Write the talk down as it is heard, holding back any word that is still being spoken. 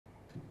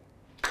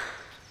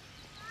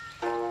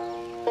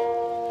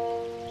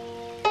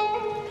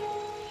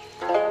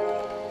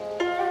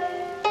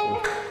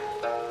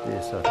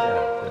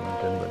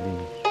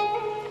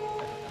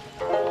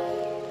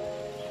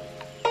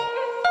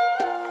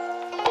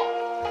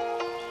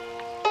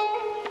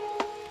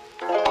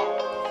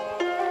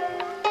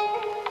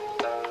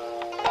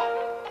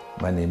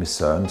My name is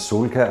Søren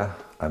Solkær.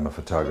 I'm a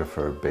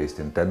photographer based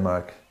in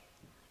Denmark.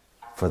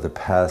 For the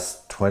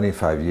past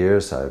 25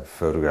 years I've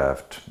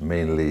photographed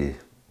mainly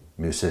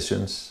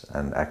musicians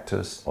and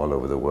actors all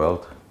over the world.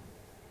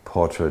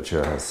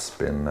 Portraiture has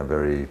been a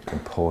very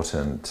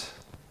important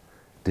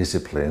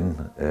discipline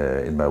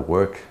in my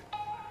work.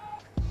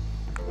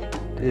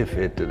 Det er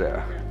fedt det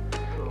der.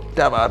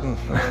 Der var den!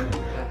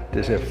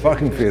 Det ser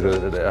fucking fedt ud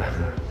det der.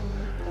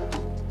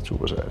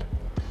 Super sejt.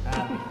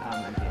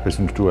 Hvad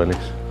synes du, Alex?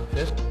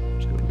 Fedt.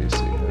 Skal vi lige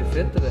se her. Det er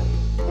fedt det der.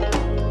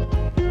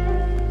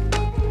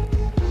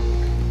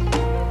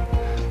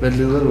 Hvad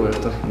leder du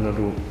efter,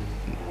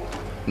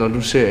 når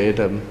du ser et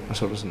af dem, og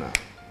så er du sådan her?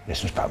 Jeg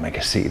synes bare, man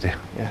kan se det.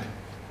 Ja,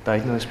 der er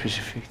ikke noget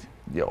specifikt.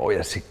 Jo,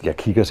 jeg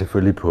kigger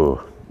selvfølgelig på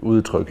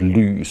udtryk,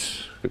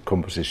 lys,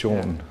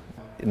 komposition.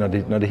 Ja.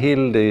 Når det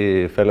hele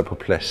det falder på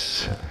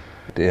plads.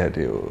 Det her,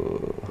 det er jo...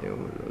 Det er jo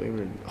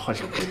rimelig... Hold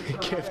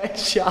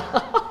kæft, ja.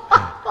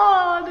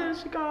 Det er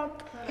så godt.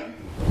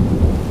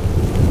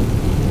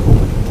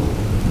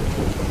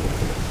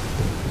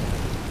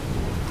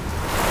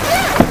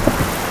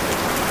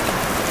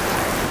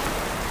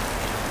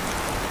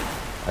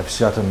 I've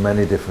shot on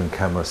many different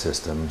camera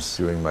systems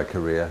during my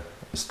career.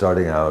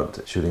 Starting out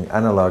shooting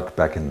analog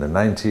back in the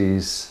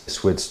 90s,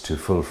 switched to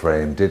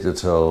full-frame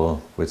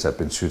digital, which I've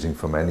been shooting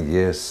for many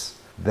years.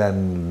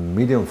 Then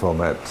medium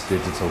format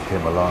digital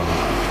came along,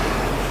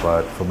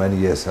 but for many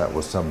years that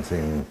was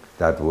something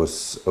that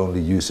was only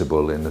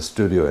usable in a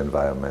studio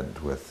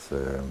environment with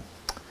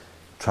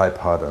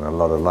tripod and a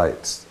lot of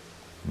lights.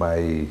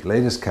 My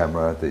latest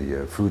camera,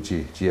 the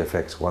FUJIFILM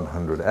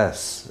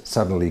GFX100S,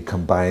 suddenly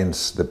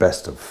combines the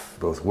best of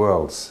both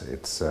worlds.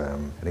 It's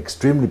an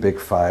extremely big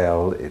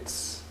file,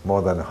 it's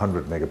more than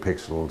 100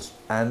 megapixels,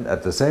 and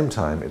at the same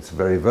time it's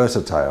very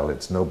versatile.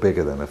 It's no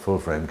bigger than a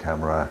full-frame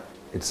camera.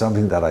 It's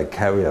something that I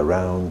carry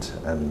around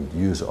and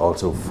use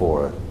also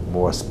for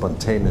more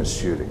spontaneous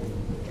shooting.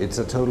 It's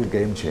a total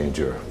game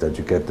changer that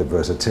you get the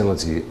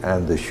versatility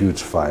and the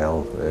huge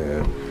file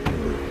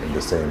in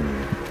the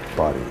same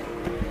body.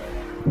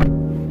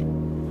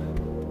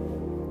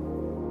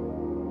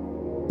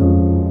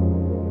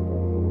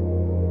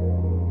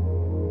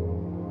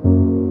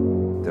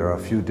 There are a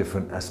few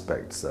different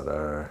aspects that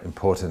are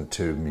important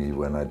to me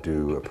when I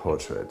do a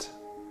portrait.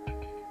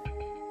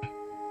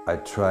 I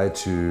try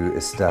to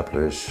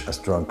establish a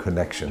strong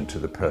connection to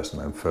the person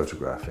I'm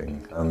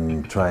photographing.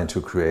 I'm trying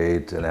to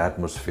create an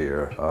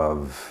atmosphere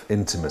of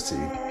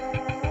intimacy.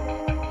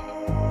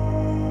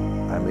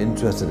 I'm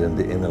interested in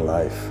the inner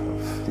life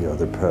of the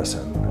other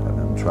person, and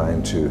I'm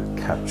trying to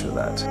capture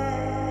that.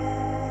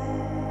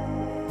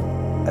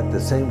 At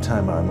the same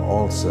time, I'm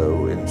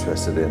also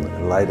interested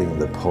in lighting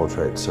the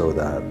portrait so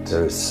that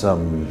there is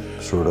some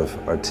sort of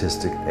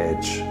artistic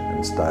edge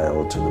and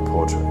style to the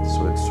portrait.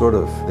 So it's sort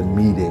of the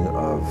meeting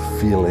of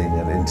feeling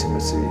and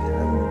intimacy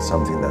and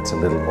something that's a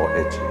little more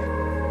edgy.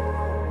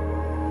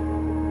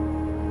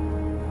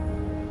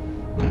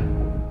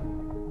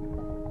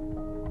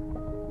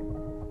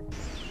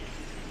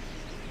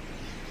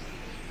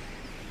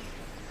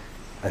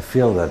 I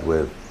feel that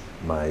with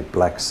my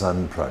Black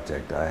Sun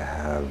project, I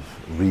have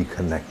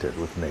reconnected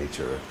with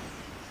nature.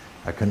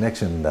 A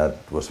connection that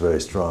was very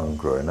strong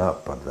growing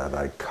up, but that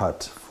I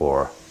cut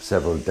for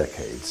several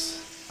decades.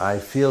 I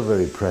feel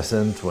very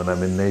present when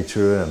I'm in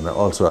nature, and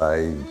also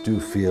I do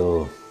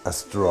feel a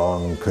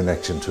strong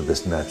connection to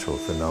this natural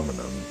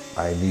phenomenon.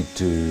 I need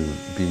to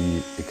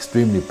be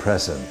extremely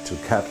present to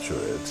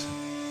capture it.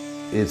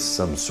 It's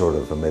some sort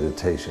of a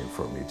meditation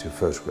for me to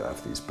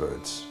photograph these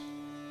birds.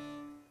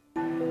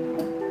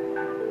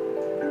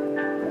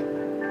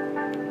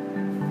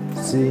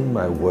 Seeing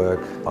my work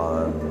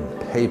on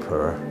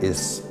paper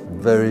is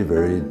very,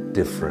 very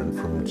different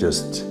from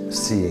just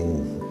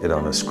seeing it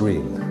on a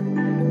screen.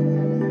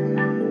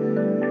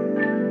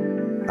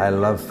 I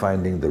love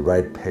finding the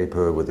right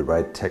paper with the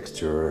right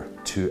texture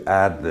to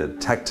add the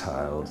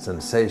tactile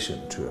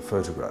sensation to a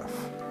photograph.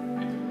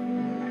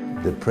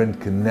 The print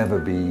can never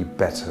be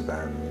better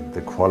than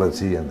the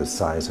quality and the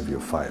size of your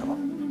file.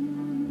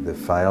 The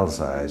file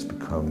size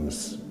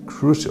becomes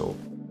crucial.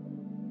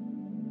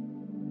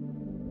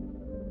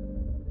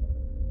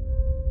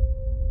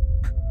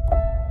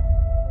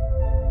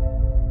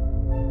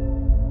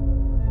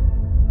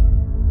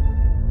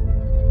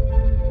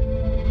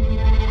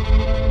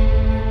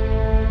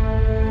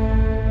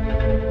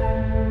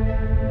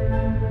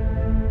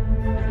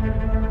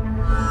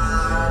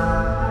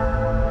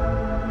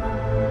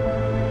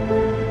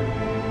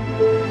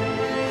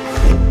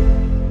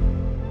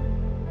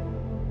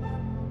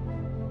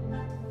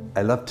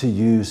 I love to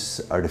use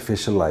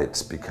artificial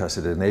lights because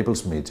it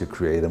enables me to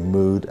create a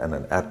mood and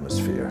an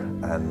atmosphere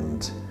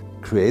and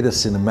create a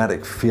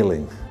cinematic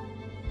feeling.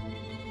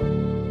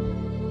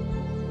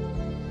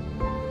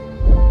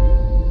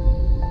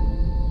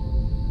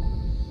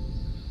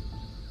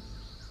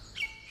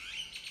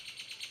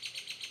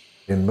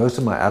 In most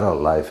of my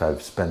adult life,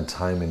 I've spent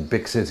time in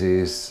big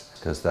cities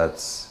because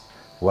that's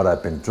what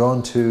I've been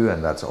drawn to,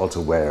 and that's also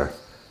where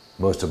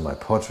most of my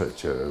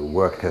portraiture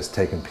work has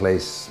taken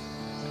place.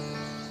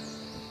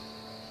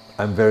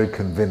 I'm very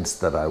convinced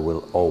that I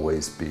will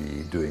always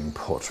be doing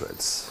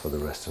portraits for the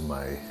rest of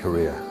my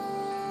career.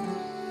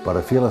 But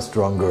I feel a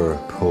stronger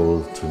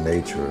pull to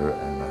nature,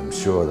 and I'm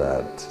sure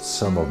that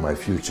some of my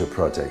future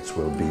projects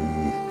will be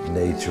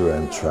nature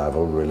and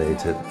travel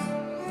related.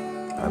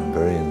 I'm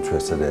very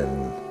interested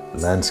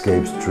in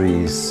landscapes,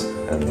 trees,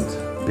 and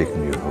big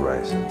new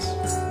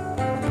horizons.